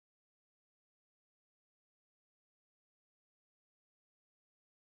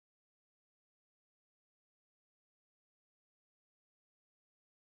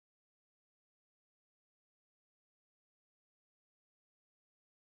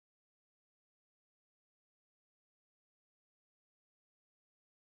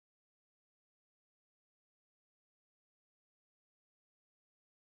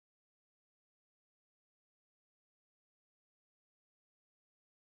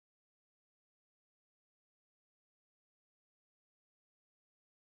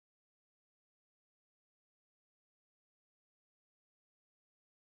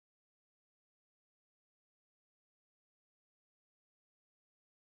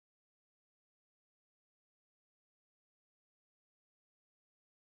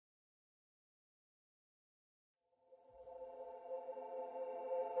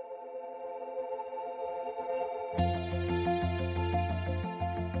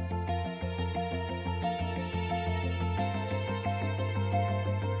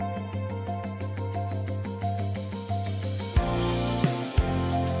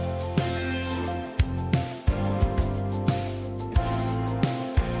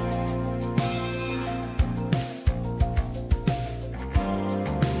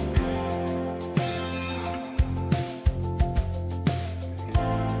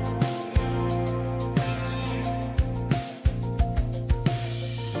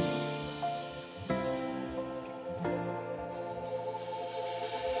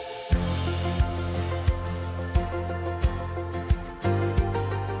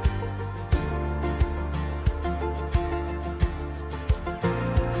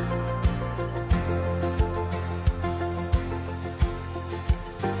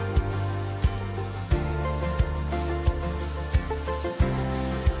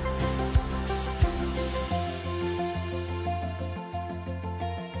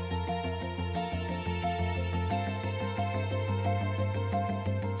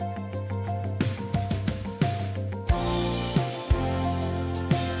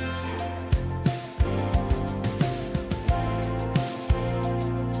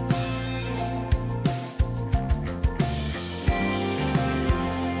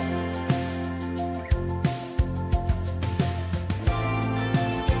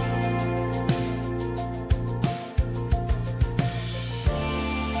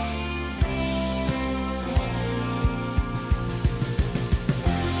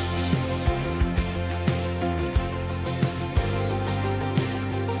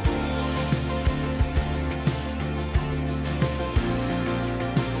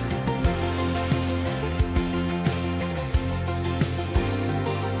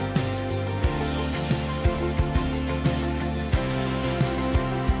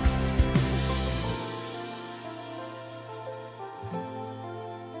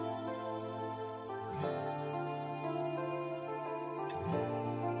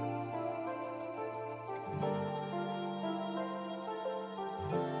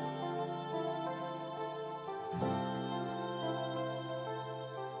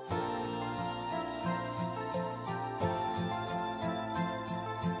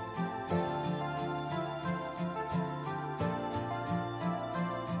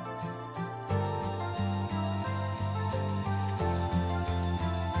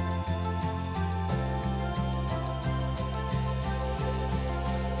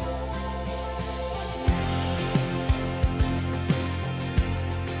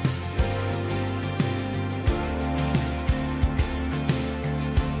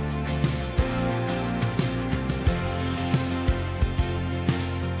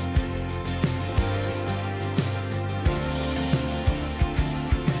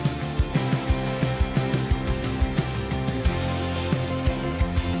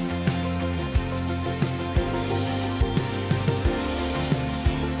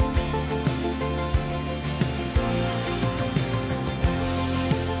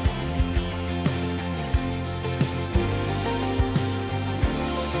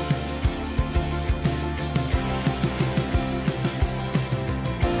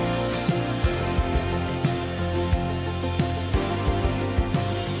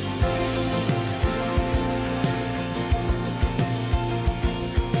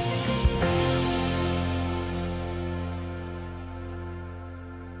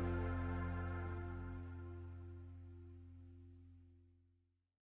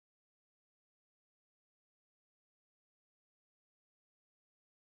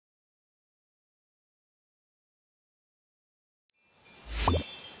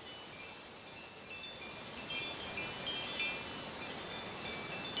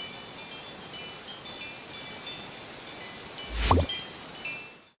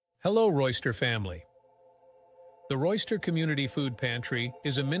Hello, Royster family. The Royster Community Food Pantry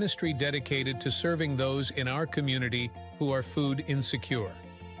is a ministry dedicated to serving those in our community who are food insecure.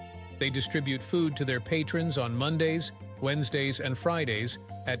 They distribute food to their patrons on Mondays, Wednesdays, and Fridays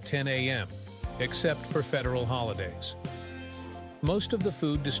at 10 a.m., except for federal holidays. Most of the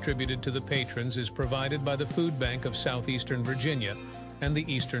food distributed to the patrons is provided by the Food Bank of Southeastern Virginia and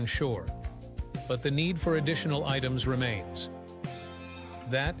the Eastern Shore, but the need for additional items remains.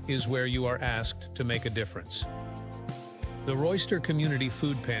 That is where you are asked to make a difference. The Royster Community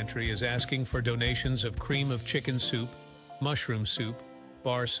Food Pantry is asking for donations of cream of chicken soup, mushroom soup,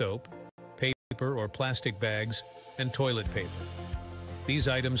 bar soap, paper or plastic bags, and toilet paper. These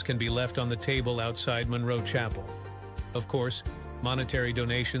items can be left on the table outside Monroe Chapel. Of course, monetary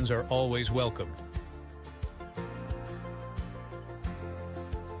donations are always welcomed.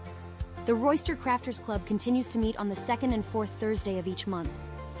 The Royster Crafters Club continues to meet on the second and fourth Thursday of each month.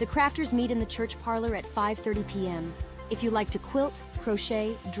 The crafters meet in the church parlor at 5:30 p.m. If you like to quilt,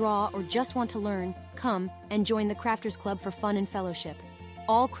 crochet, draw, or just want to learn, come and join the Crafters Club for fun and fellowship.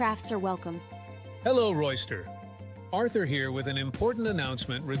 All crafts are welcome. Hello, Royster. Arthur here with an important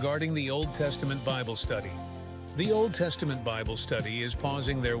announcement regarding the Old Testament Bible study. The Old Testament Bible study is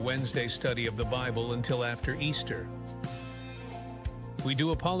pausing their Wednesday study of the Bible until after Easter. We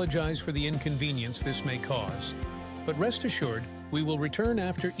do apologize for the inconvenience this may cause, but rest assured, we will return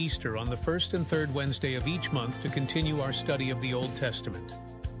after Easter on the first and third Wednesday of each month to continue our study of the Old Testament.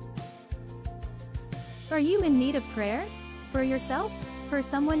 Are you in need of prayer? For yourself? For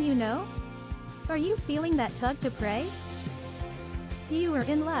someone you know? Are you feeling that tug to pray? You are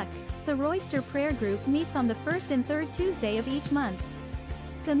in luck. The Royster Prayer Group meets on the first and third Tuesday of each month.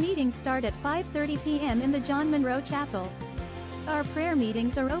 The meetings start at 5:30 p.m. in the John Monroe Chapel. Our prayer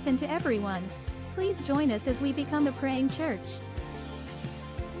meetings are open to everyone. Please join us as we become a praying church.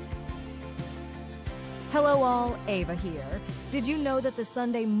 Hello all, Ava here. Did you know that the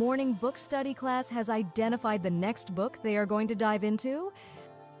Sunday morning book study class has identified the next book they are going to dive into?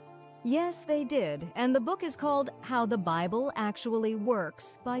 Yes, they did, and the book is called How the Bible Actually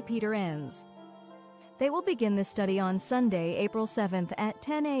Works by Peter Enns. They will begin this study on Sunday, April 7th at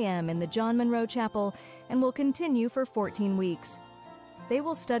 10 a.m. in the John Monroe Chapel and will continue for 14 weeks. They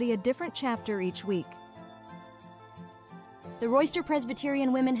will study a different chapter each week. The Royster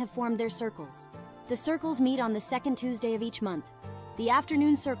Presbyterian women have formed their circles. The circles meet on the second Tuesday of each month. The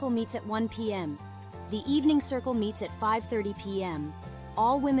afternoon circle meets at 1 p.m. The evening circle meets at 5:30 p.m.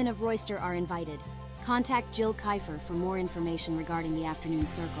 All women of Royster are invited. Contact Jill Kiefer for more information regarding the afternoon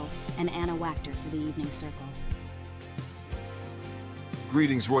circle and Anna Wachter for the evening circle.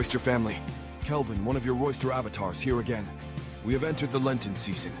 Greetings, Royster family. Kelvin, one of your Royster avatars, here again. We have entered the Lenten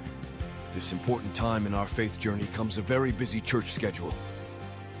season. At this important time in our faith journey comes a very busy church schedule.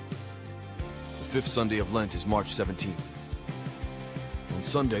 The fifth Sunday of Lent is March 17th. On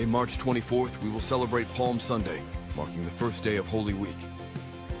Sunday, March 24th, we will celebrate Palm Sunday, marking the first day of Holy Week.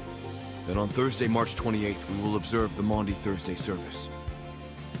 Then on Thursday, March 28th, we will observe the Maundy Thursday service.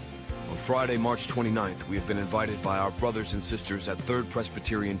 On Friday, March 29th, we have been invited by our brothers and sisters at Third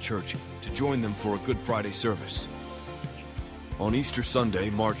Presbyterian Church to join them for a Good Friday service. On Easter Sunday,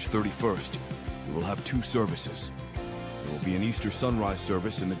 March 31st, we will have two services. There will be an Easter sunrise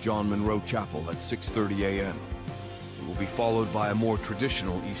service in the John Monroe Chapel at 6:30 a.m. It will be followed by a more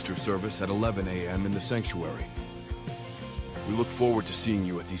traditional Easter service at 11 a.m. in the sanctuary. We look forward to seeing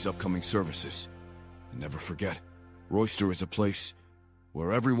you at these upcoming services. And never forget, Royster is a place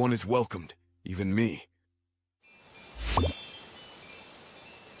where everyone is welcomed, even me.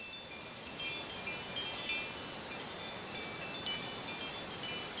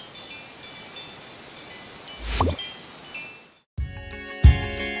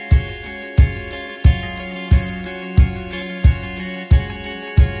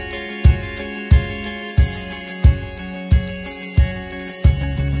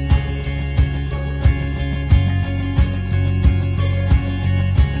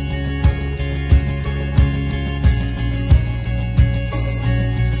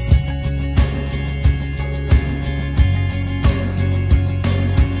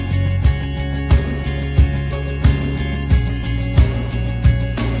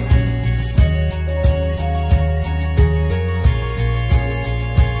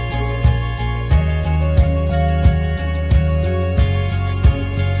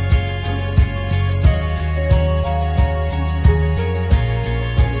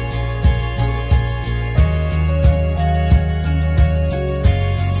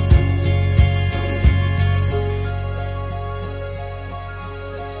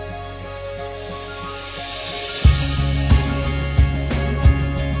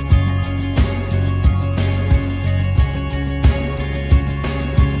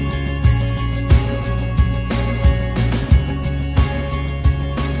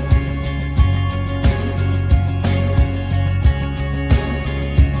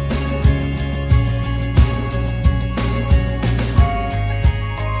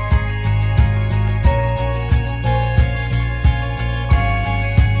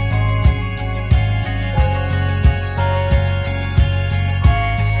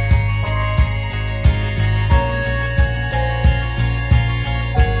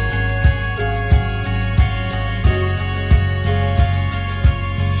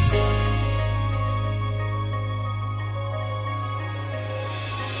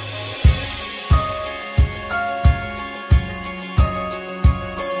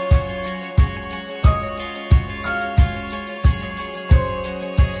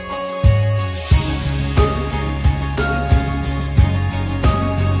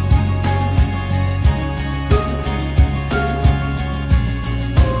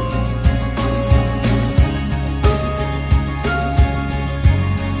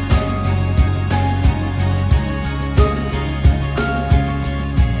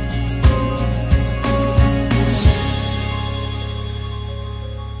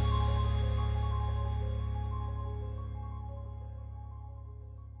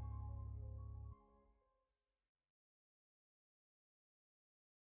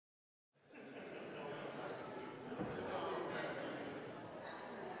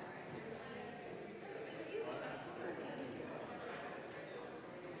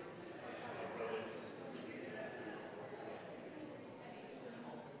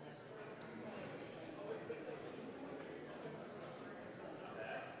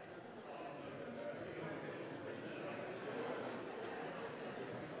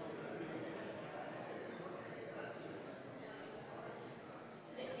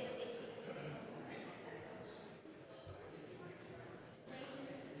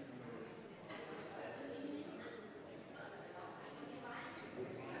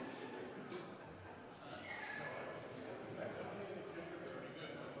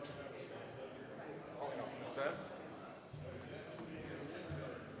 set.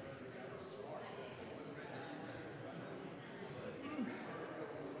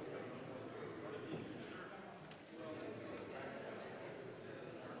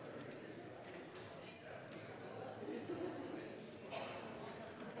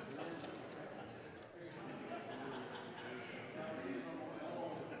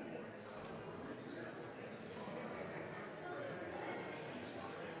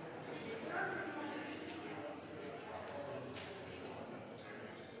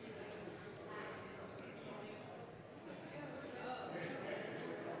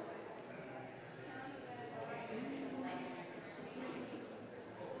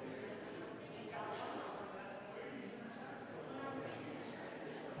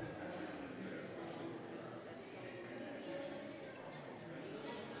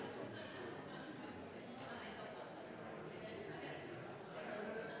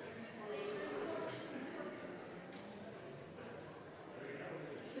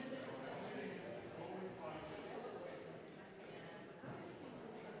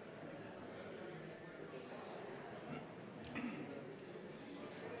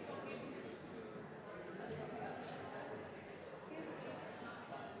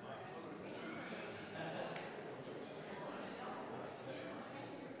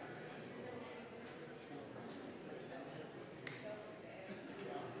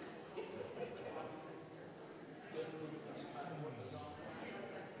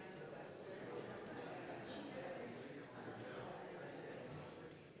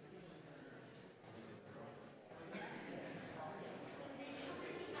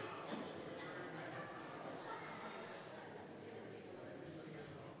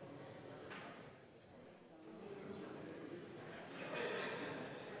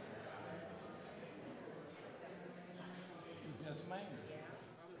 Yes, ma'am.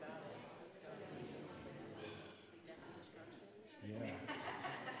 Yeah.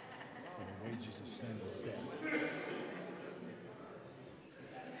 For the wages of sin is death. But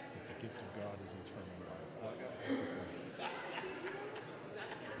the gift of God is eternal life.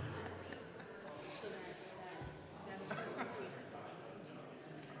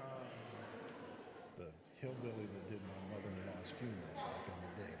 The hillbilly that did my mother-in-law's funeral back in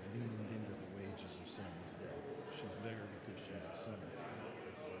the day leaned into the wages of sin is death. She's there because she's a sinner.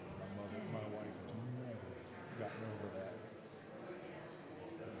 My wife has never gotten over that.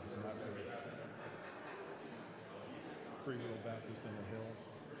 It's not good. Free Will Baptist in the Hills.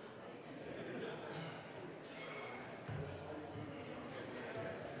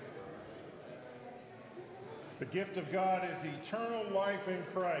 The gift of God is eternal life in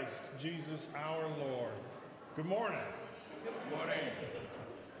Christ, Jesus our Lord. Good morning. Good morning.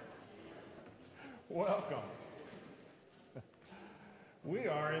 Welcome. We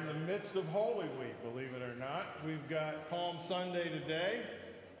are in the midst of Holy Week, believe it or not. We've got Palm Sunday today.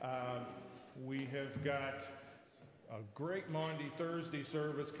 We have got a great Maundy Thursday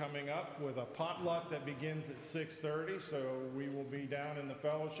service coming up with a potluck that begins at 6:30. So we will be down in the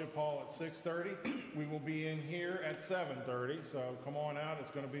fellowship hall at 6:30. We will be in here at 7:30. So come on out.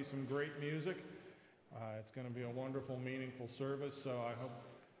 It's going to be some great music. It's going to be a wonderful, meaningful service. So I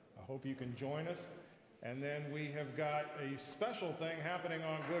hope you can join us. And then we have got a special thing happening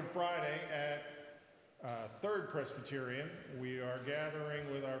on Good Friday at Third Presbyterian. We are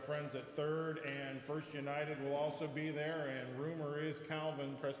gathering with our friends at Third, and First United will also be there, and rumor is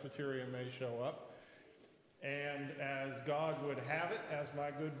Calvin Presbyterian may show up. And as God would have it, as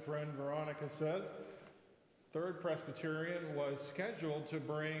my good friend Veronica says, Third Presbyterian was scheduled to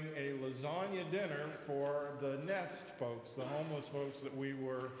bring a lasagna dinner for the Nest folks, the homeless folks that we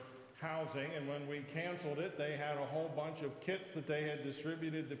were housing, and when we canceled it, they had a whole bunch of kits that they had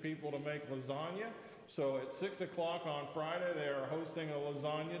distributed to people to make lasagna. So at 6 o'clock on Friday, they are hosting a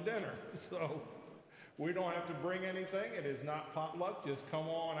lasagna dinner. So we don't have to bring anything. It is not potluck. Just come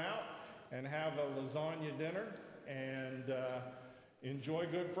on out and have a lasagna dinner and enjoy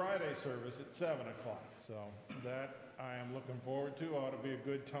Good Friday service at 7 o'clock. So that I am looking forward to. Ought to be a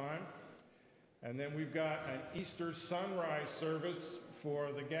good time. And then we've got an Easter sunrise service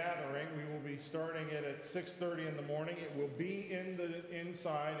for the gathering. We will be starting it at 6:30 in the morning. It will be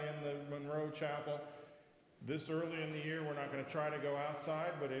inside in the Monroe Chapel. This early in the year, we're not going to try to go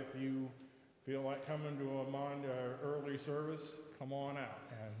outside, but if you feel like coming to a early service, come on out.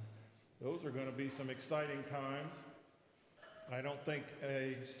 And those are going to be some exciting times. I don't think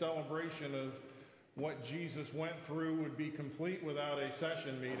a celebration of what Jesus went through would be complete without a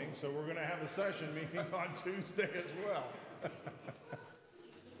session meeting, so we're going to have a session meeting on Tuesday as well.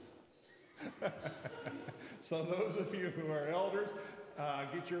 So those of you who are elders,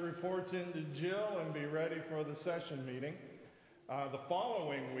 get your reports into Jill and be ready for the session meeting. The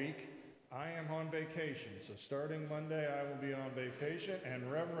following week, I am on vacation. So starting Monday, I will be on vacation,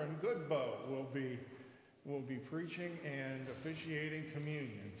 and Reverend Goodbow will be preaching and officiating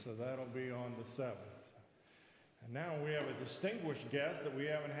communion. So that'll be on the 7th. And now we have a distinguished guest that we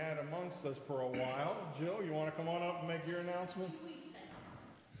haven't had amongst us for a while. Jill, you want to come on up and make your announcement? 2 weeks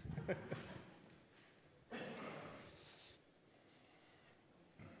ago.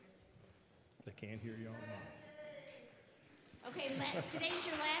 They can't hear you on that. Okay, today's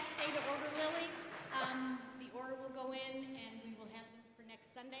your last day to order lilies. The order will go in, and we will have them for next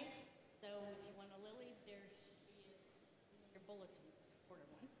Sunday. So if you want a lily, there should be in your bulletin, order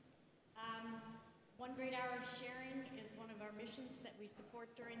one. One Great Hour of Sharing is one of our missions that we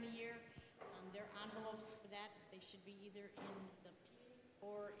support during the year. There are envelopes for that. They should be either in the pews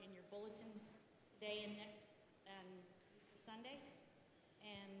or in your bulletin today and next Sunday.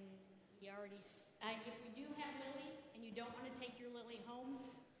 And we already, if we do have lilies and you don't want to take your lily home,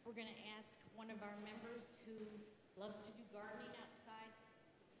 we're going to ask one of our members who loves to do gardening outside.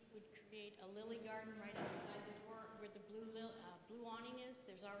 He would create a lily garden right outside the door where the blue awning is.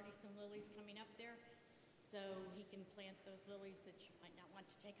 There's already some lilies coming up there. So he can plant those lilies that you might not want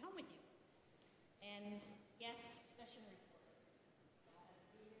to take home with you. And yes, session report.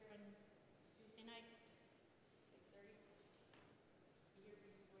 Be here on Tuesday night, 6:30. Be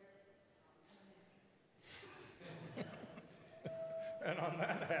here, we swear. And on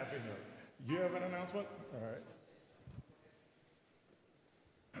that happy note, you have an announcement? All right.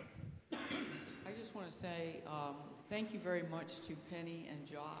 I just want to say thank you very much to Penny and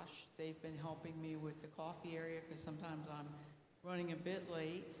Josh. They've been helping me with the coffee area because sometimes I'm running a bit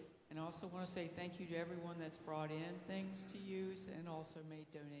late. And I also want to say thank you to everyone that's brought in things to use and also made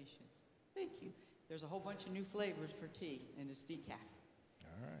donations. Thank you. There's a whole bunch of new flavors for tea, and it's decaf.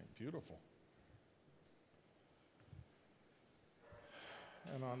 All right, beautiful.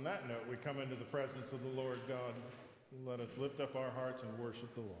 And on that note, we come into the presence of the Lord God. Let us lift up our hearts and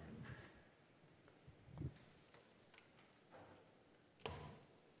worship the Lord.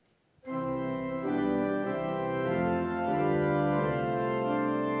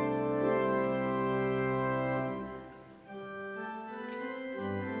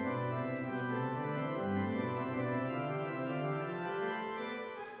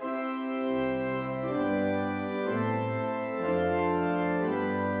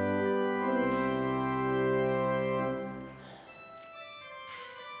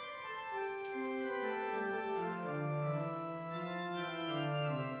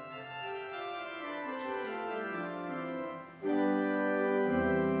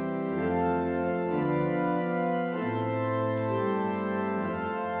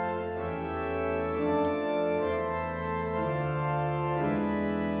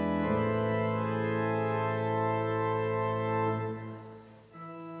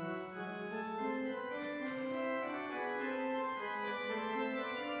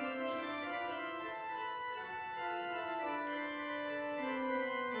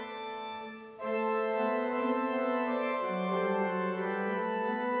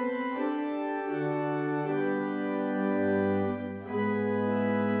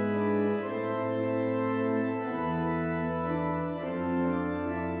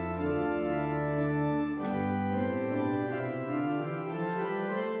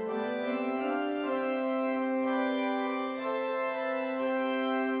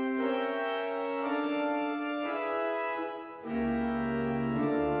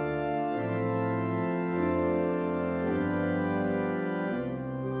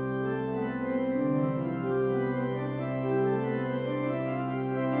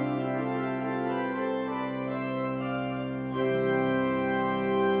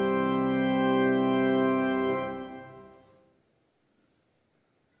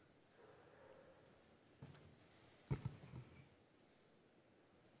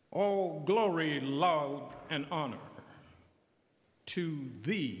 All glory, laud, and honor to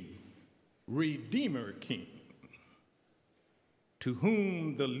thee, Redeemer King, to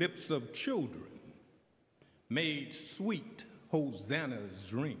whom the lips of children made sweet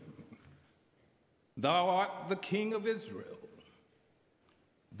Hosanna's ring. Thou art the King of Israel,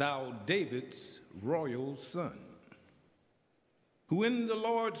 thou David's royal son, who in the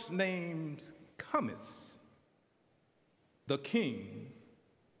Lord's name comest, the King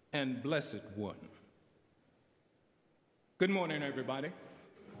and Blessed One. Good morning, everybody.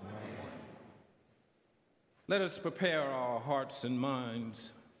 Good morning. Let us prepare our hearts and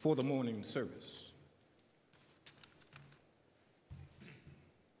minds for the morning service.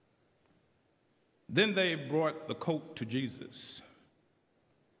 Then they brought the colt to Jesus,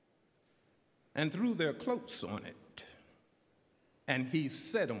 and threw their cloaks on it, and he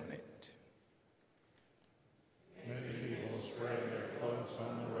sat on it. Many people spread their cloaks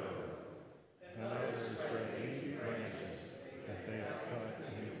on the road, and others spread leafy branches that they had cut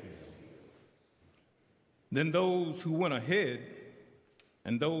in the field. Then those who went ahead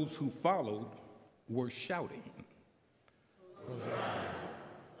and those who followed were shouting, Hosanna,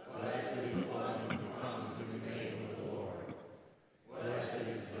 blessed is the one who comes in the name of the Lord. Blessed is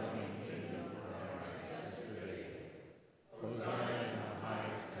the coming kingdom of our ancestor David. Hosanna in the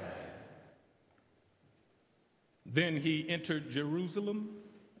highest heaven. Then he entered Jerusalem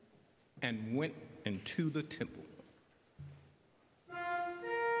and went into the temple.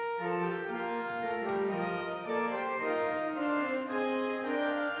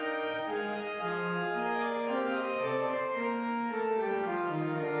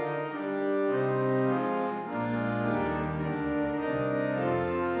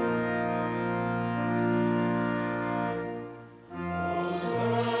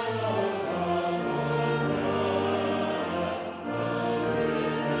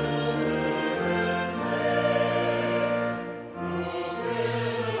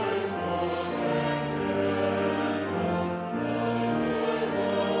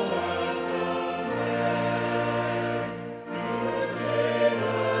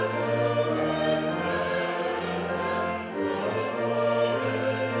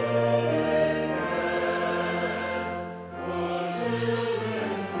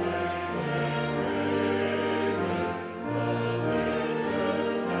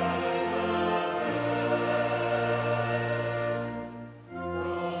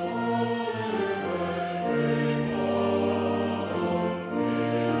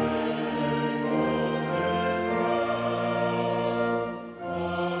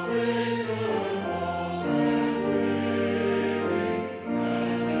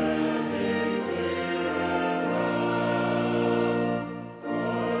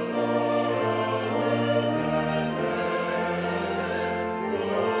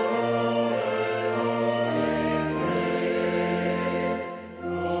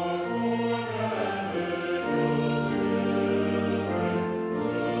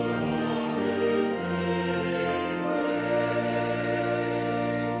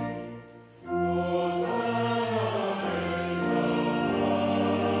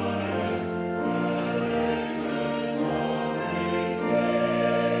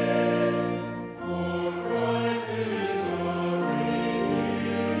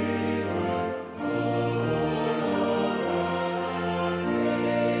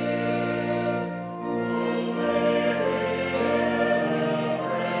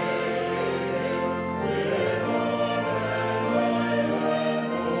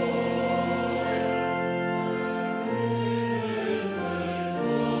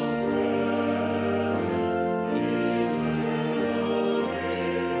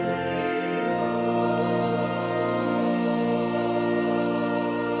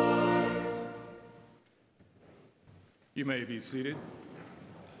 You may be seated.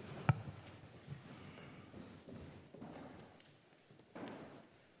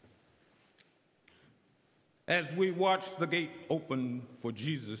 As we watch the gate open for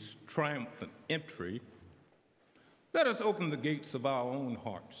Jesus' triumphant entry, let us open the gates of our own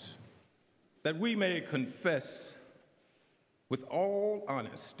hearts, that we may confess with all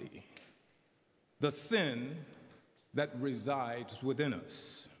honesty the sin that resides within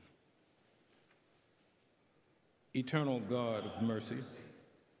us. Eternal God of mercy,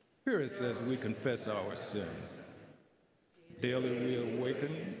 hear us as we confess our sin. Daily we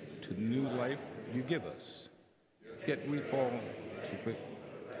awaken to the new life you give us, yet we fall to it.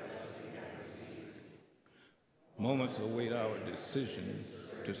 Moments await our decision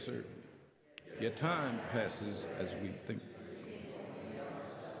to serve, yet time passes as we think.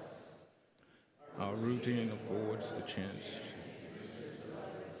 Our routine affords the chance.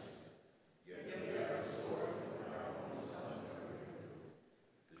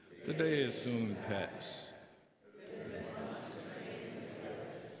 The day is soon past.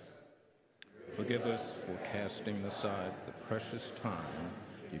 Forgive us for casting aside the precious time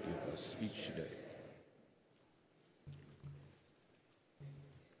you give us each day.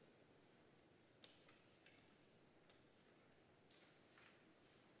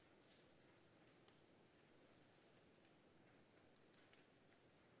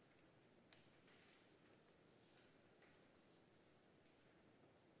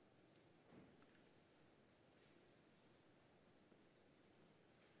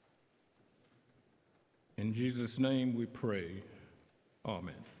 In Jesus' name we pray,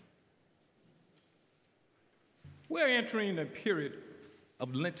 amen. We're entering a period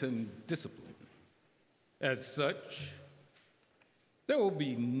of Lenten discipline. As such, there will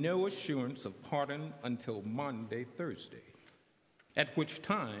be no assurance of pardon until Maundy, Thursday, at which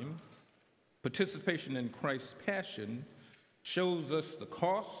time participation in Christ's passion shows us the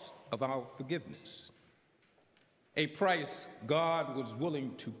cost of our forgiveness, a price God was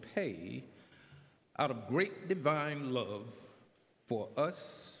willing to pay out of great divine love for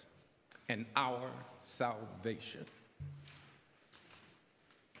us and our salvation.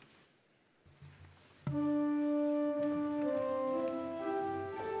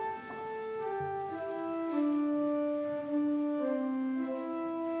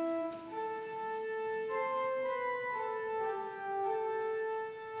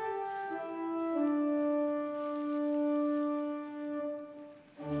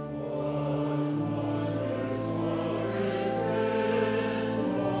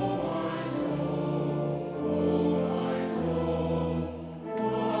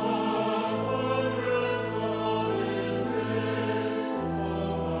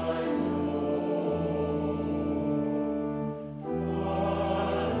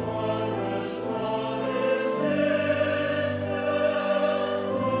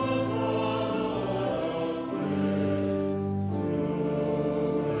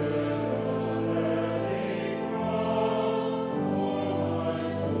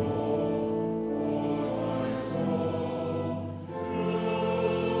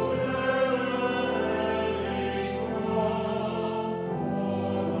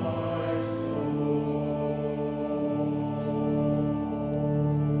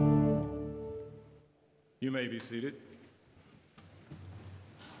 You may be seated.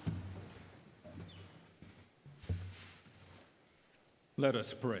 Let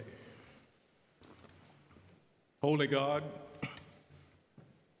us pray. Holy God,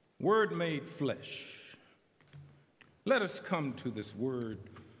 Word made flesh, let us come to this Word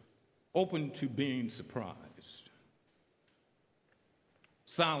open to being surprised.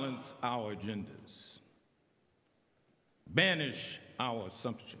 Silence our agendas. Banish our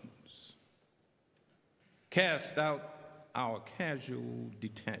assumptions. Cast out our casual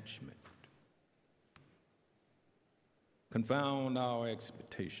detachment. Confound our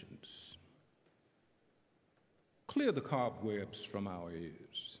expectations. Clear the cobwebs from our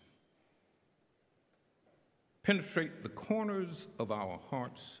ears. Penetrate the corners of our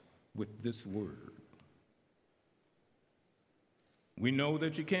hearts with this word. We know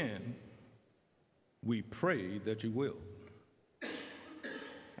that you can. We pray that you will.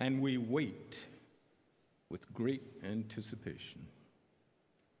 And we wait with great anticipation.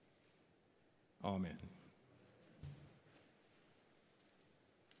 Amen.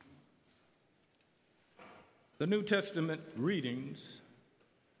 The New Testament readings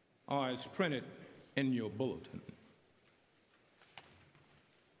are as printed in your bulletin.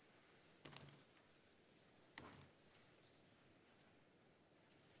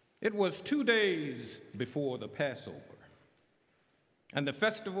 It was 2 days before the Passover and the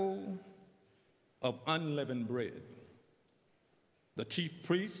festival of unleavened bread. The chief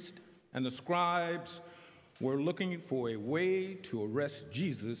priest and the scribes were looking for a way to arrest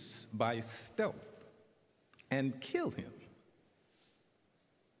Jesus by stealth and kill him.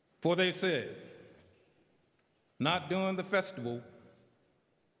 For they said, "Not during the festival,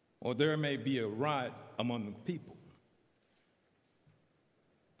 or there may be a riot among the people."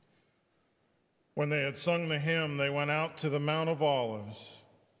 When they had sung the hymn, they went out to the Mount of Olives.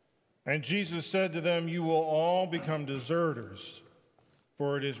 And Jesus said to them, "You will all become deserters,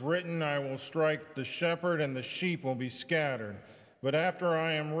 for it is written, I will strike the shepherd and the sheep will be scattered. But after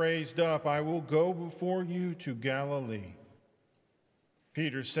I am raised up, I will go before you to Galilee."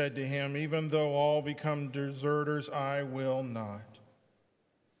 Peter said to him, "Even though all become deserters, I will not."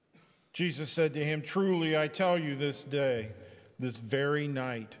 Jesus said to him, "Truly, I tell you this day, this very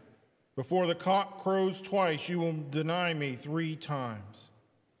night, before the cock crows twice, you will deny me 3 times.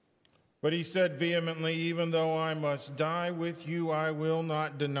 But he said vehemently, "Even though I must die with you, I will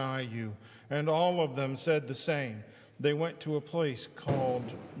not deny you." And all of them said the same. They went to a place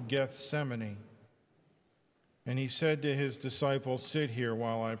called Gethsemane. And he said to his disciples, "Sit here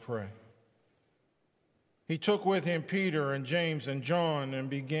while I pray." He took with him Peter and James and John and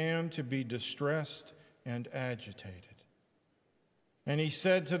began to be distressed and agitated. And he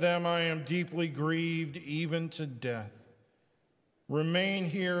said to them, "I am deeply grieved, even to death. Remain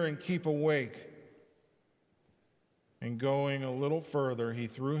here and keep awake." And going a little further, he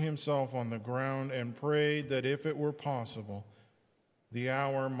threw himself on the ground and prayed that if it were possible, the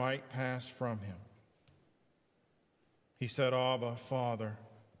hour might pass from him. He said, "Abba, Father,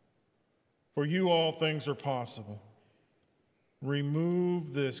 for you all things are possible.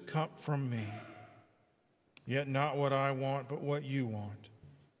 Remove this cup from me. Yet not what I want, but what you want."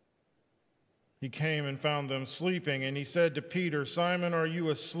 He came and found them sleeping, and he said to Peter, "Simon, are you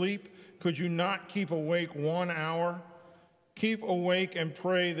asleep? Could you not keep awake 1 hour? Keep awake and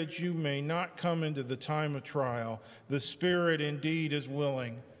pray that you may not come into the time of trial. The spirit indeed is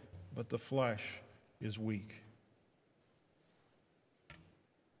willing, but the flesh is weak."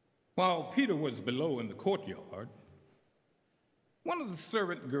 While Peter was below in the courtyard, one of the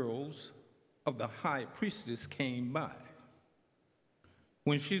servant girls of the high priestess came by.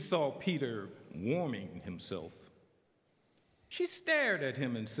 When she saw Peter warming himself, she stared at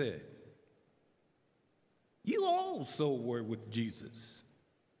him and said, "You also were with Jesus,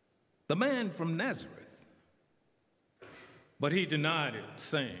 the man from Nazareth." But he denied it,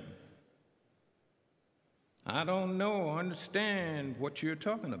 saying, "I don't know or understand what you're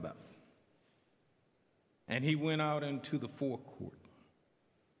talking about." And he went out into the forecourt.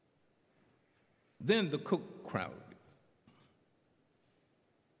 Then the cook crowd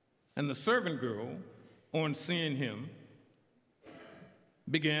and the servant girl, on seeing him,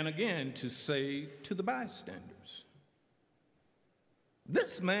 began again to say to the bystanders,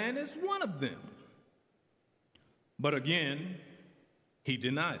 "This man is one of them." But again, he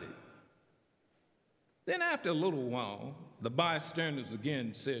denied it. Then after a little while, the bystanders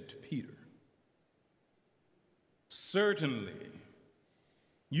again said to Peter, "Certainly,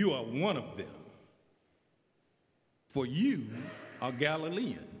 you are one of them, for you are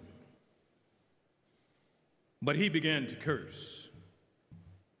Galilean." But he began to curse,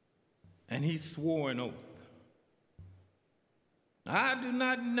 and he swore an oath, "I do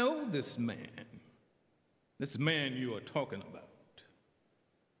not know this man you are talking about."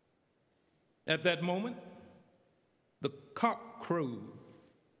 At that moment, the cock crowed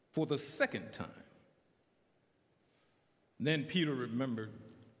for the second time. Then Peter remembered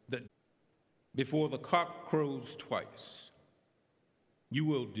that before the cock crows twice, you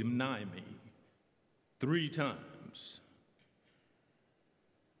will deny me 3 times.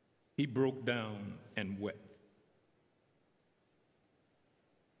 He broke down and wept.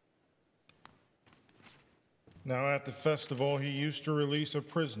 Now at the festival, he used to release a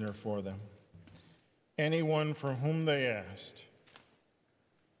prisoner for them, anyone from whom they asked.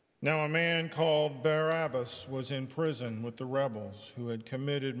 Now a man called Barabbas was in prison with the rebels who had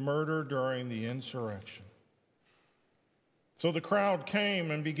committed murder during the insurrection. So the crowd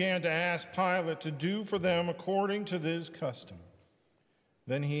came and began to ask Pilate to do for them according to his custom.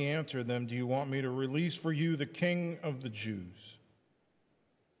 Then he answered them, "Do you want me to release for you the king of the Jews?"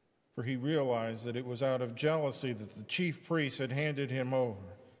 For he realized that it was out of jealousy that the chief priests had handed him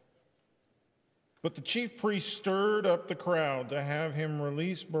over. But the chief priests stirred up the crowd to have him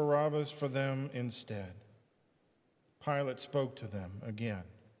release Barabbas for them instead. Pilate spoke to them again.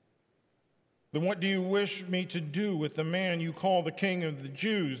 "Then what do you wish me to do with the man you call the king of the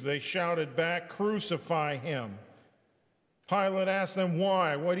Jews?" They shouted back, "Crucify him." Pilate asked them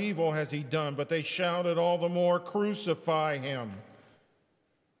why, what evil has he done? But they shouted all the more, "Crucify him."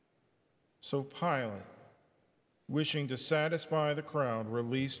 So Pilate, wishing to satisfy the crowd,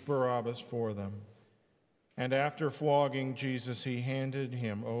 released Barabbas for them. And after flogging Jesus, he handed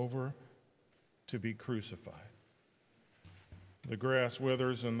him over to be crucified. The grass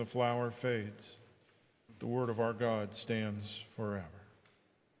withers and the flower fades. The word of our God stands forever.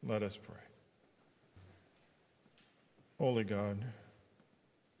 Let us pray. Holy God,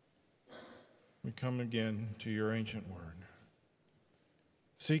 we come again to your ancient word,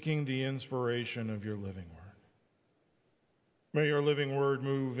 seeking the inspiration of your living word. May your living word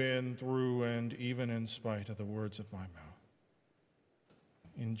move in, through, and even in spite of the words of my mouth.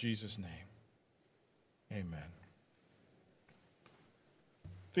 In Jesus' name, amen.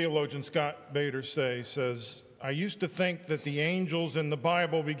 Theologian Scott Bader says, "I used to think that the angels in the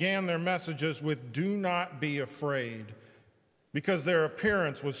Bible began their messages with 'Do not be afraid,' because their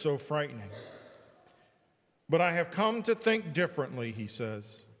appearance was so frightening. But I have come to think differently," he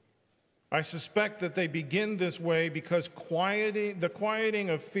says. "I suspect that they begin this way because the quieting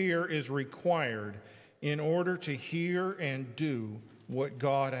of fear is required in order to hear and do what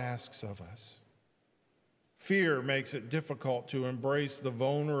God asks of us. Fear makes it difficult to embrace the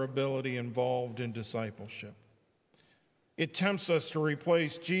vulnerability involved in discipleship. It tempts us to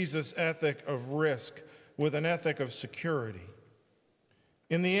replace Jesus' ethic of risk with an ethic of security.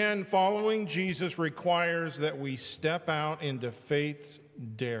 In the end, following Jesus requires that we step out into faith's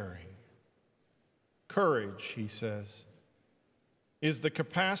daring. Courage," he says, "is the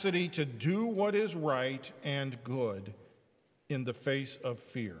capacity to do what is right and good in the face of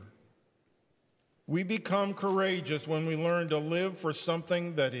fear. We become courageous when we learn to live for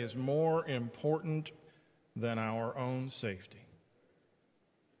something that is more important than our own safety.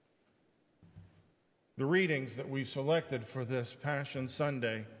 The readings that we selected for this Passion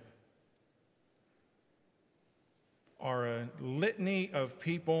Sunday are a litany of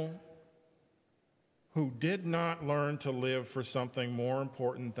people who did not learn to live for something more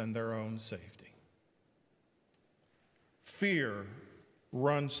important than their own safety. Fear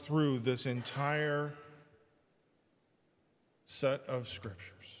runs through this entire set of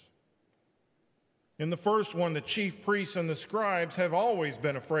scriptures. In the first one, the chief priests and the scribes have always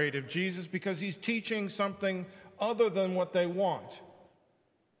been afraid of Jesus because he's teaching something other than what they want.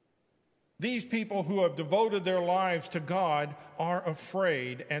 These people who have devoted their lives to God are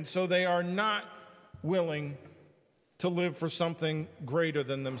afraid, and so they are not willing to live for something greater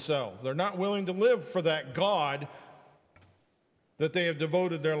than themselves. They're not willing to live for that God that they have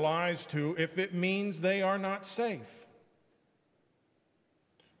devoted their lives to if it means they are not safe.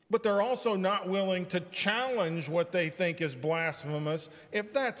 But they're also not willing to challenge what they think is blasphemous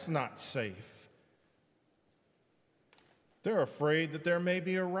if that's not safe. They're afraid that there may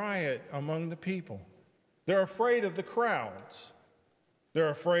be a riot among the people. They're afraid of the crowds.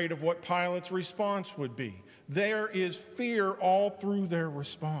 They're afraid of what Pilate's response would be. There is fear all through their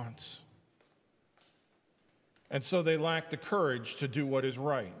response. And so they lack the courage to do what is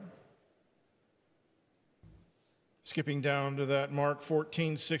right. Skipping down to that Mark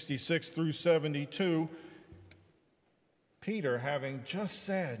 14:66 through 72, Peter, having just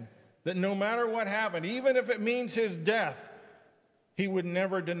said that no matter what happened, even if it means his death, he would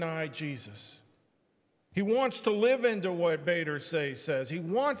never deny Jesus. He wants to live into what Bader says. He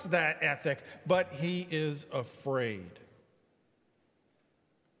wants that ethic, but he is afraid.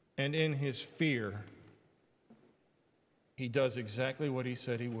 And in his fear, he does exactly what he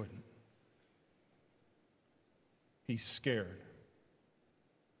said he wouldn't. He's scared.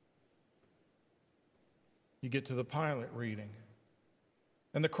 You get to the Pilate reading.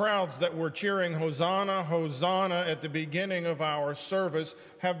 And the crowds that were cheering Hosanna, Hosanna at the beginning of our service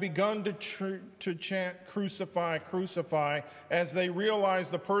have begun to chant crucify, crucify as they realize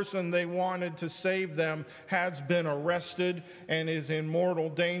the person they wanted to save them has been arrested and is in mortal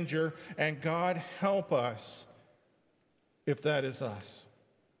danger. And God help us if that is us.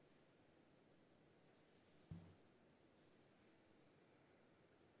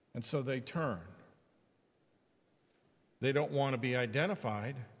 And so they turn. They don't want to be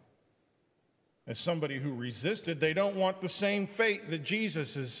identified as somebody who resisted. They don't want the same fate that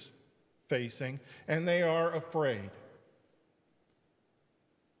Jesus is facing, and they are afraid.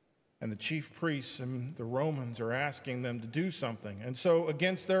 And the chief priests and the Romans are asking them to do something. And so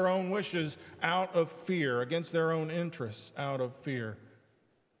against their own wishes, out of fear, against their own interests, out of fear,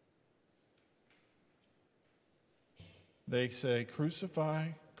 they say, crucify,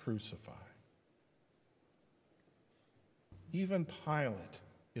 crucify. Even Pilate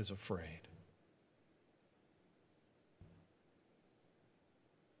is afraid.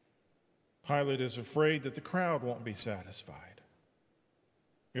 Pilate is afraid that the crowd won't be satisfied.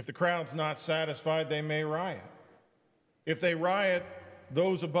 If the crowd's not satisfied, they may riot. If they riot,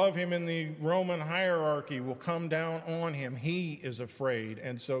 those above him in the Roman hierarchy will come down on him. He is afraid,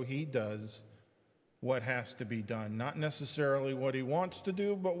 and so he does what has to be done. Not necessarily what he wants to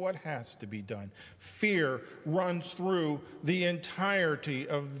do, but what has to be done. Fear runs through the entirety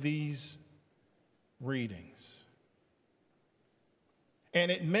of these readings.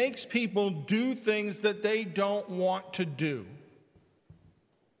 And it makes people do things that they don't want to do.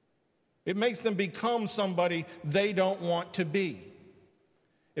 It makes them become somebody they don't want to be.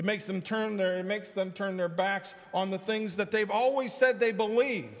 It makes them turn their backs on the things that they've always said they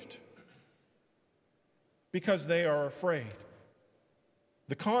believed, because they are afraid.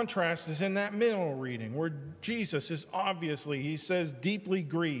 The contrast is in that middle reading where Jesus is obviously, he says, deeply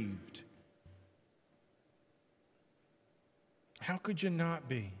grieved. How could you not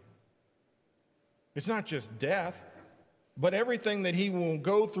be? It's not just death, but everything that he will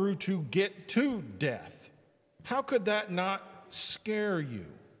go through to get to death. How could that not scare you?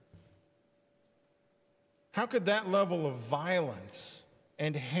 How could that level of violence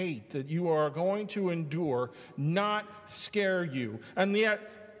and hate that you are going to endure not scare you? And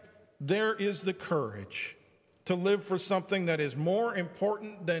yet, there is the courage to live for something that is more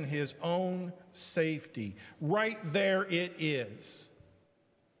important than his own safety. Right there it is.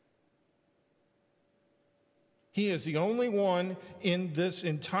 He is the only one in this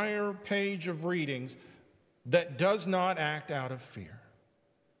entire page of readings that does not act out of fear.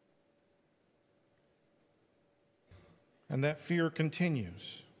 And that fear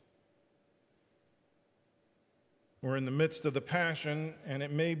continues. We're in the midst of the Passion, and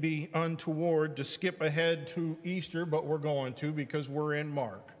it may be untoward to skip ahead to Easter, but we're going to because we're in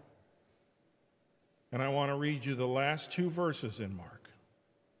Mark. And I want to read you the last two verses in Mark.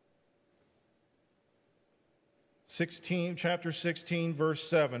 Chapter 16, verse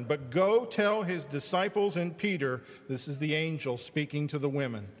 7. But go tell his disciples and Peter, this is the angel speaking to the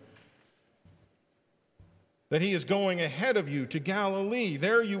women, that he is going ahead of you to Galilee.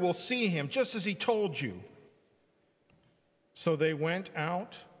 There you will see him, just as he told you. So they went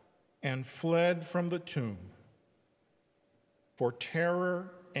out and fled from the tomb, for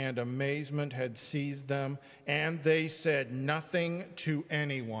terror and amazement had seized them, and they said nothing to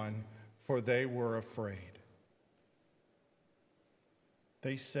anyone, for they were afraid.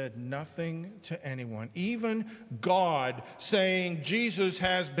 They said nothing to anyone. Even God saying Jesus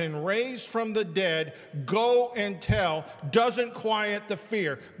has been raised from the dead, go and tell, doesn't quiet the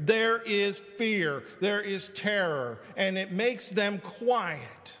fear. There is fear, there is terror, and it makes them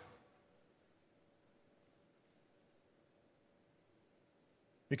quiet.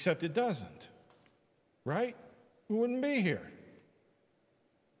 Except it doesn't, right? We wouldn't be here.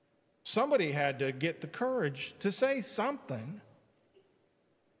 Somebody had to get the courage to say something.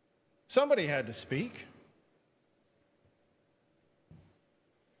 Somebody had to speak.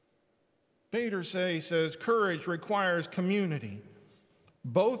 Peter says, courage requires community,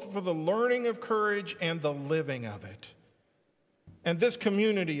 both for the learning of courage and the living of it. And this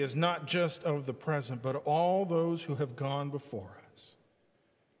community is not just of the present, but all those who have gone before us.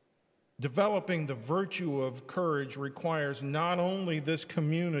 Developing the virtue of courage requires not only this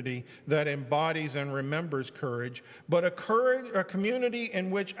community that embodies and remembers courage, but a community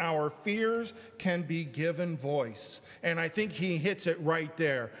in which our fears can be given voice. And I think he hits it right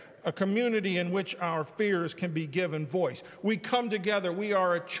there. A community in which our fears can be given voice. We come together, we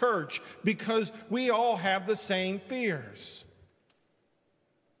are a church, because we all have the same fears.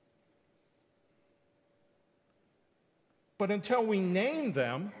 But until we name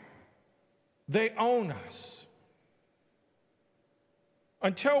them, they own us.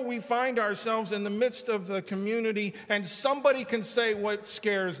 Until we find ourselves in the midst of the community and somebody can say what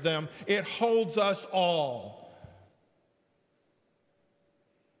scares them, it holds us all.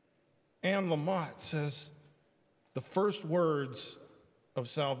 Anne Lamott says, the first words of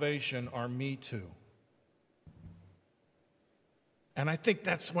salvation are me too. And I think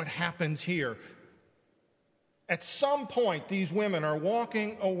that's what happens here. At some point, these women are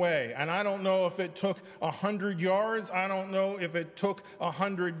walking away, and I don't know if it took 100 yards, I don't know if it took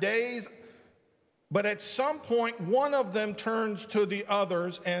 100 days, but at some point, one of them turns to the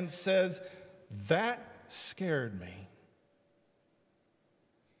others and says, that scared me.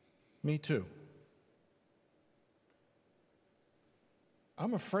 Me too.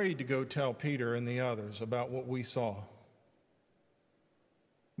 I'm afraid to go tell Peter and the others about what we saw.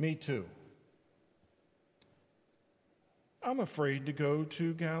 Me too. I'm afraid to go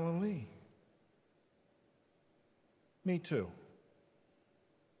to Galilee. Me too.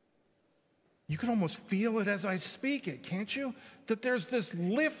 You can almost feel it as I speak it, can't you? That there's this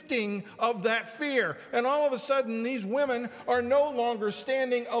lifting of that fear. And all of a sudden, these women are no longer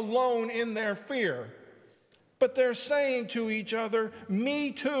standing alone in their fear. But they're saying to each other,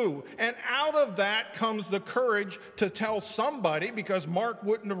 me too. And out of that comes the courage to tell somebody, because Mark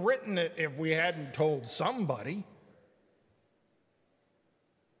wouldn't have written it if we hadn't told somebody.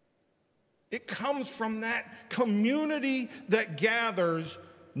 It comes from that community that gathers,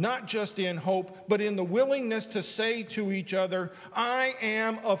 not just in hope, but in the willingness to say to each other, I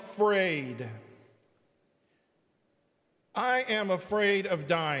am afraid. I am afraid of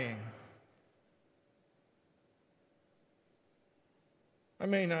dying. I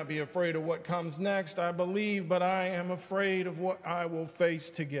may not be afraid of what comes next, I believe, but I am afraid of what I will face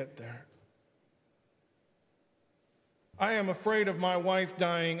to get there. I am afraid of my wife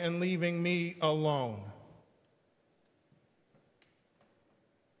dying and leaving me alone.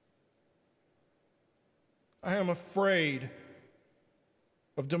 I am afraid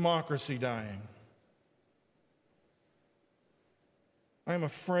of democracy dying. I am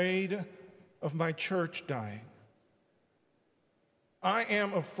afraid of my church dying. I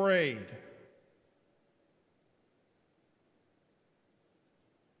am afraid.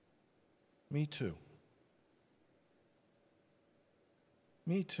 Me too.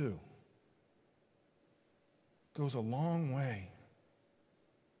 Me too. Goes a long way.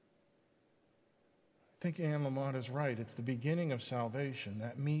 I think Anne Lamott is right. It's the beginning of salvation,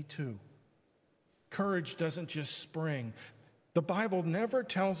 that me too. Courage doesn't just spring. The Bible never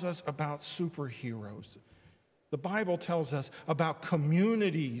tells us about superheroes. The Bible tells us about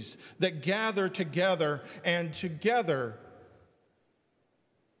communities that gather together and together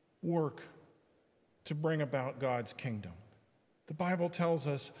work to bring about God's kingdom. The Bible tells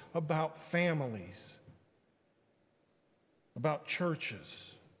us about families, about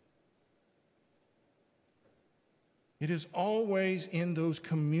churches. It is always in those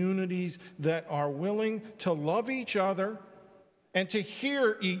communities that are willing to love each other and to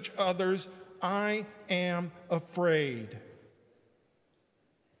hear each other's "I am afraid."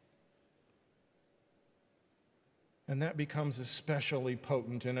 And that becomes especially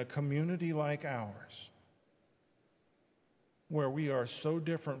potent in a community like ours, where we are so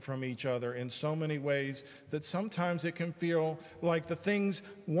different from each other in so many ways that sometimes it can feel like the things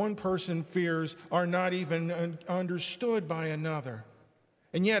one person fears are not even understood by another.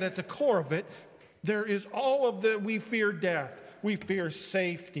 And yet at the core of it, there is all of the, we fear death, we fear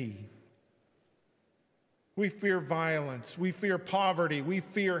safety, we fear violence, we fear poverty, we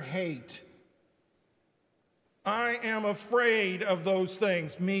fear hate. I am afraid of those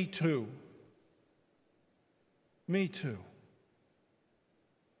things. Me too. Me too.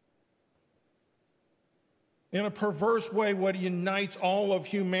 In a perverse way, what unites all of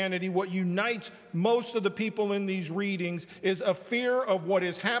humanity, what unites most of the people in these readings, is a fear of what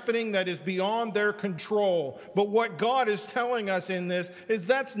is happening that is beyond their control. But what God is telling us in this is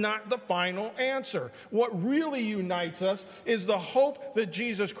that's not the final answer. What really unites us is the hope that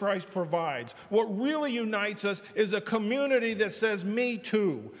Jesus Christ provides. What really unites us is a community that says, "Me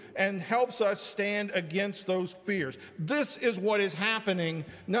too," and helps us stand against those fears. This is what is happening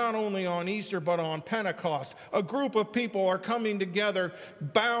not only on Easter, but on Pentecost. A group of people are coming together,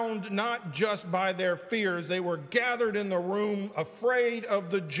 bound not just by their fears. They were gathered in the room afraid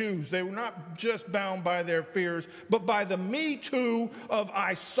of the Jews. They were not just bound by their fears, but by the "me too" of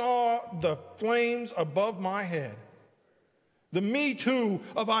 "I saw the flames above my head." The "me too"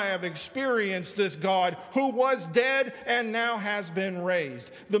 of "I have experienced this God who was dead and now has been raised."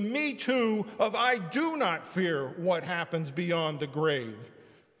 The "me too" of "I do not fear what happens beyond the grave."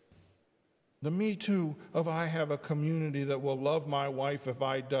 The "me too" of "I have a community that will love my wife if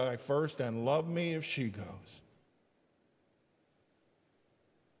I die first and love me if she goes."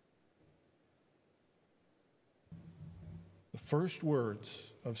 The first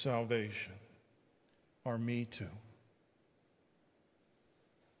words of salvation are "me too."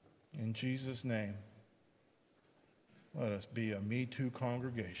 In Jesus' name, let us be a "me too"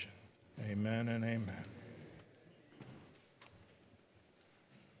 congregation. Amen and amen.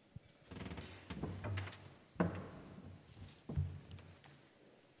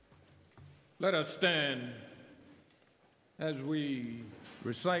 Let us stand as we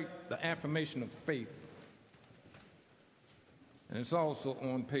recite the affirmation of faith. And it's also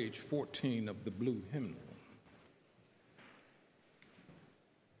on page 14 of the blue hymnal.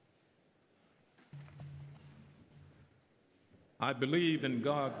 I believe in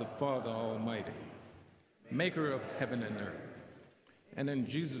God the Father Almighty, maker of heaven and earth, and in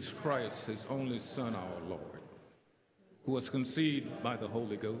Jesus Christ, his only Son, our Lord, who was conceived by the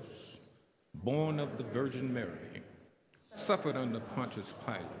Holy Ghost, born of the Virgin Mary, suffered under Pontius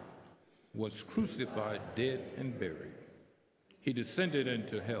Pilate, was crucified, dead, and buried. He descended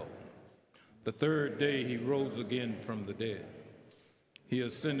into hell. The third day he rose again from the dead. He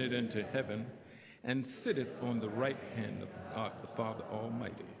ascended into heaven and sitteth on the right hand of God the Father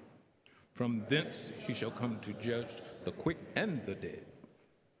Almighty. From thence he shall come to judge the quick and the dead.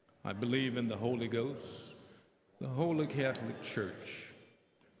 I believe in the Holy Ghost, the Holy Catholic Church,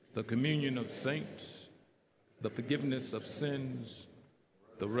 the communion of saints, the forgiveness of sins,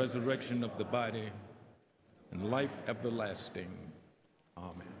 the resurrection of the body, and life everlasting.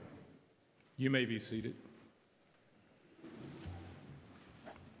 Amen. You may be seated.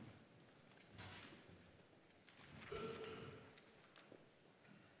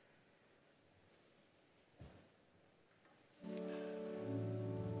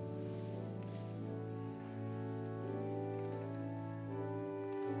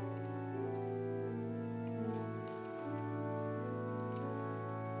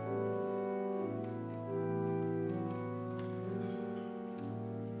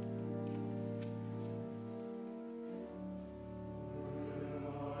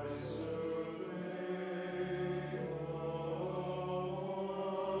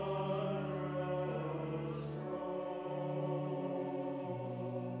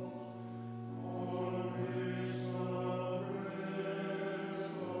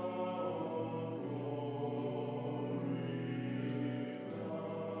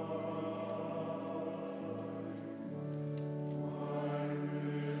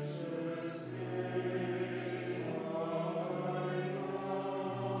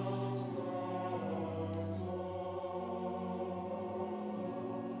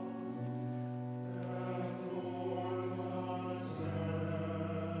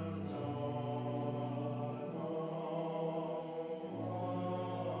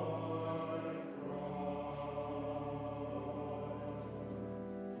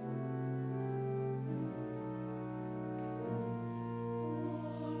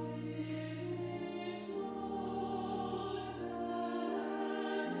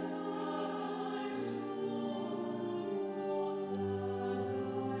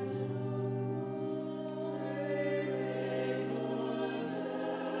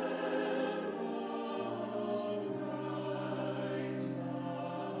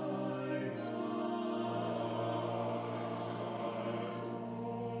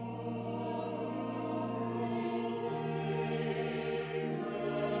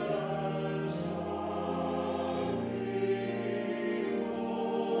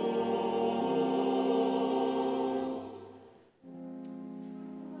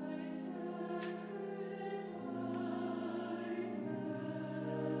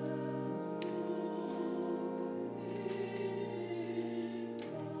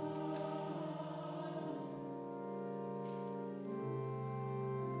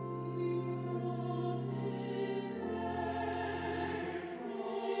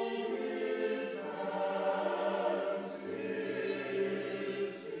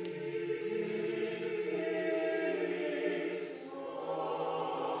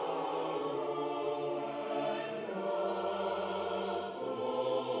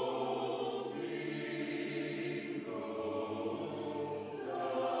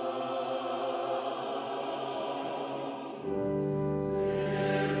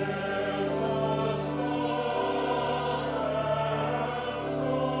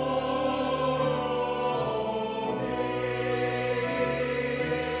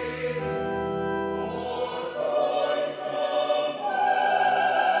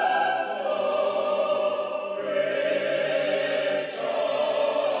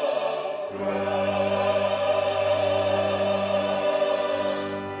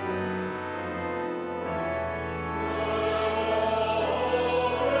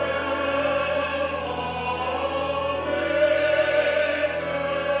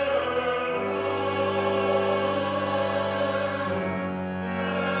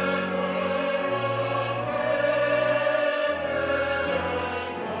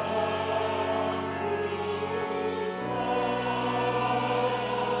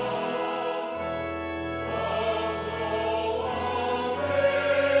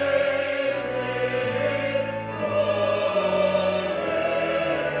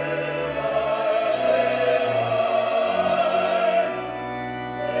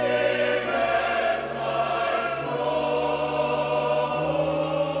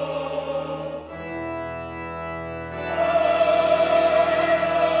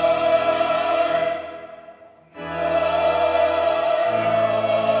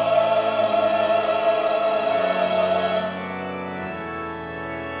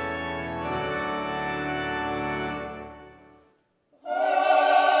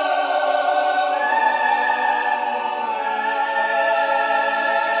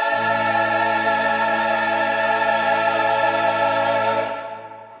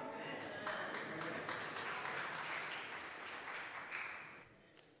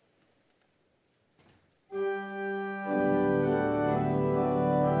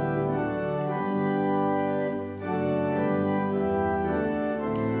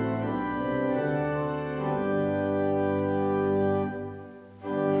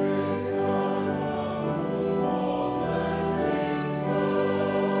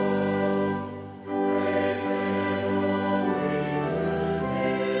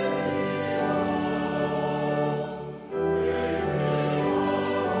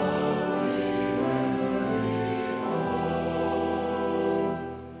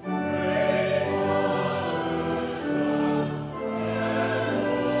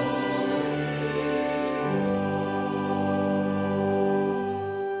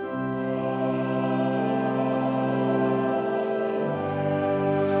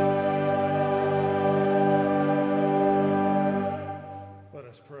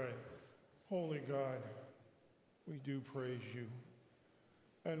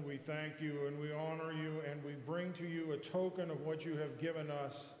 And we thank you and we honor you and we bring to you a token of what you have given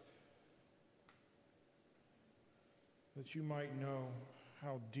us, that you might know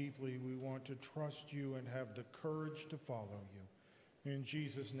how deeply we want to trust you and have the courage to follow you. In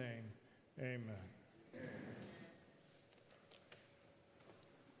Jesus' name, amen.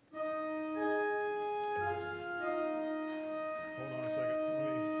 Hold on a second.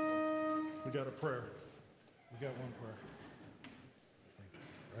 We got a prayer. We got one prayer.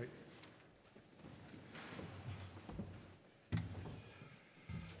 Right?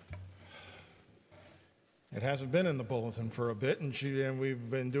 It hasn't been in the bulletin for a bit, and we've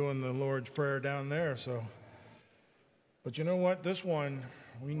been doing the Lord's Prayer down there, so. But you know what? This one,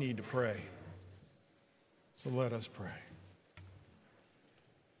 we need to pray. So let us pray.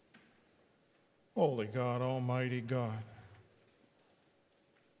 Holy God, almighty God,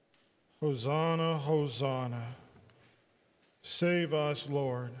 Hosanna, Hosanna. Save us,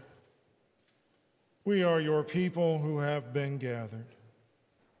 Lord. We are your people who have been gathered.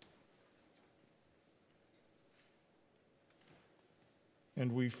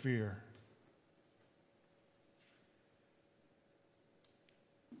 And we fear.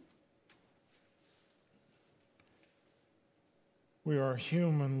 We are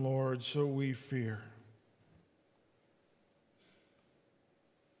human, Lord, so we fear.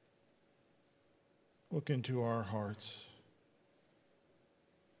 Look into our hearts.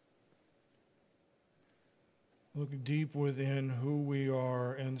 Look deep within who we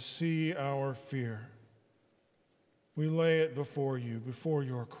are and see our fear. We lay it before you, before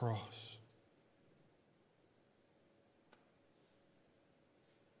your cross.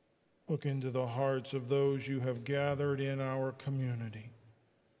 Look into the hearts of those you have gathered in our community.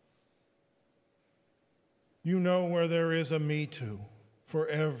 You know where there is a me too. For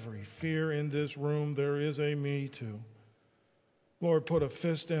every fear in this room, there is a me too. Lord, put a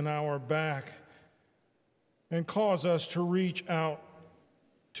fist in our back and cause us to reach out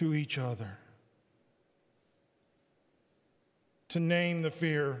to each other, to name the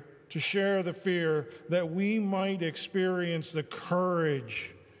fear, to share the fear, that we might experience the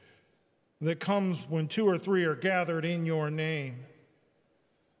courage that comes when 2 or 3 are gathered in your name,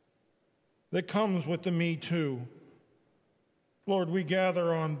 that comes with the me too. Lord, we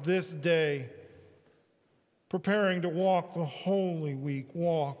gather on this day, preparing to walk the Holy Week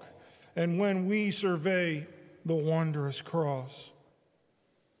walk, and when we survey the wondrous cross,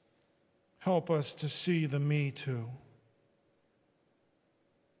 help us to see the me too.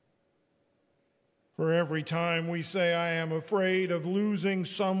 For every time we say, I am afraid of losing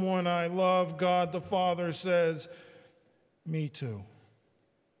someone I love, God the Father says, me too.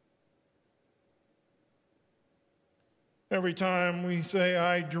 Every time we say,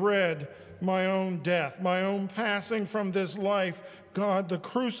 I dread my own death, my own passing from this life, God, the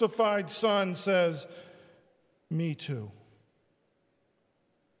crucified Son, says, me too.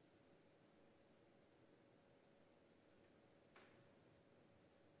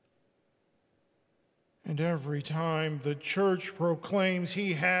 And every time the church proclaims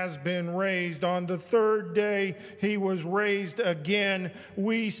he has been raised, on the third day he was raised again,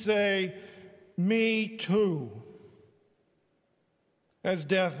 we say, me too. As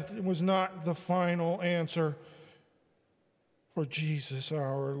death was not the final answer for Jesus,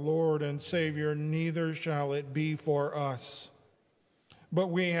 our Lord and Savior, neither shall it be for us. But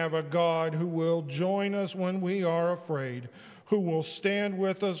we have a God who will join us when we are afraid, who will stand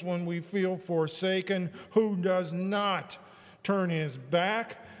with us when we feel forsaken, who does not turn his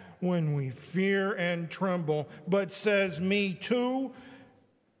back when we fear and tremble, but says, me too,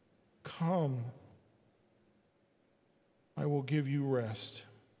 come. I will give you rest.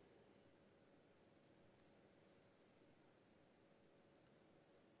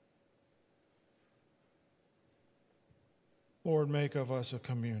 Lord, make of us a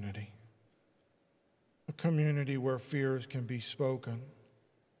community where fears can be spoken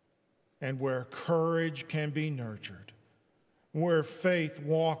and where courage can be nurtured, where faith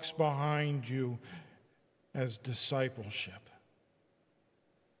walks behind you as discipleship.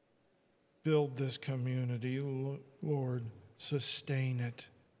 Build this community, Lord, sustain it.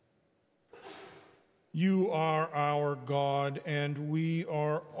 You are our God, and we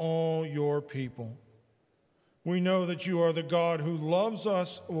are all your people. We know that you are the God who loves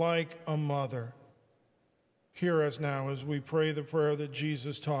us like a mother. Hear us now as we pray the prayer that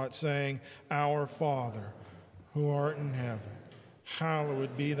Jesus taught, saying, Our Father, who art in heaven,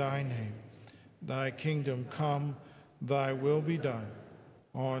 hallowed be thy name. Thy kingdom come, thy will be done,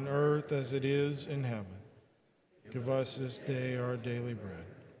 on earth as it is in heaven. Give us this day our daily bread,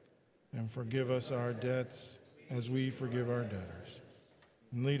 and forgive us our debts as we forgive our debtors.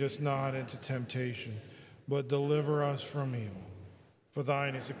 And lead us not into temptation, but deliver us from evil. For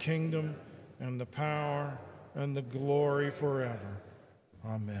thine is the kingdom, and the power, and the glory forever.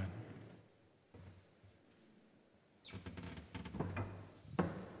 Amen.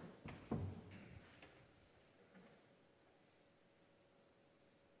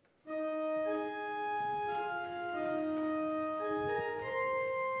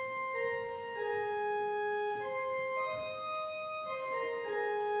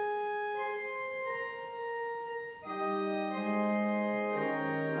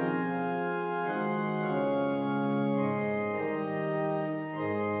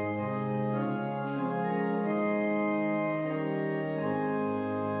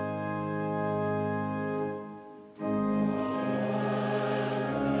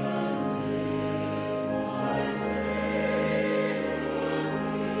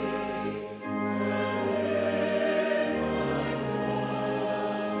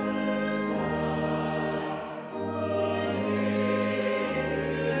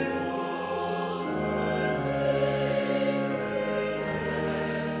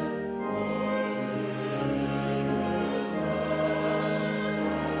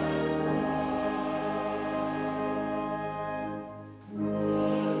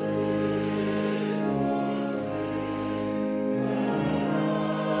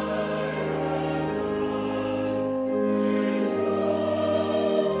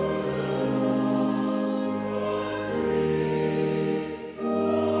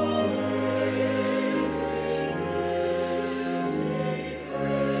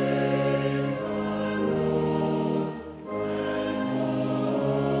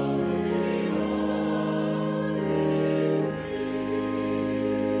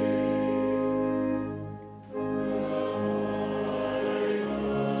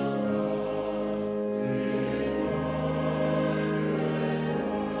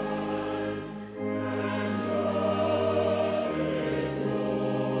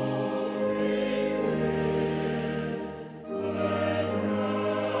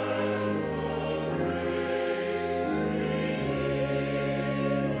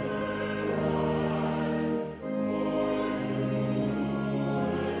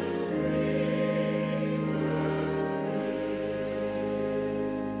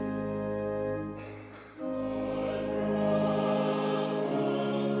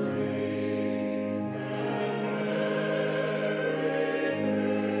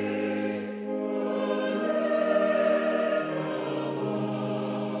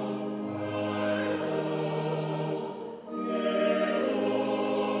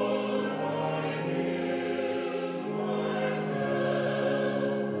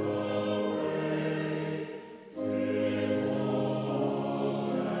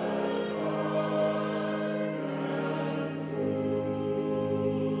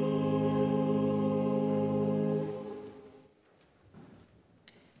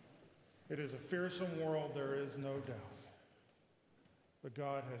 It is a fearsome world, there is no doubt. But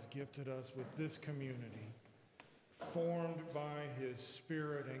God has gifted us with this community, formed by his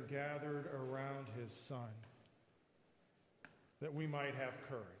Spirit and gathered around his Son, that we might have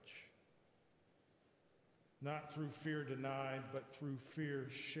courage. Not through fear denied, but through fear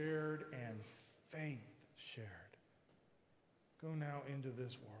shared and faith shared. Go now into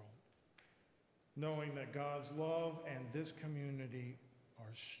this world, knowing that God's love and this community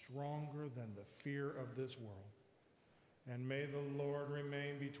are stronger than the fear of this world. And may the Lord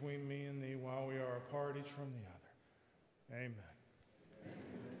remain between me and thee while we are apart each from the other. Amen.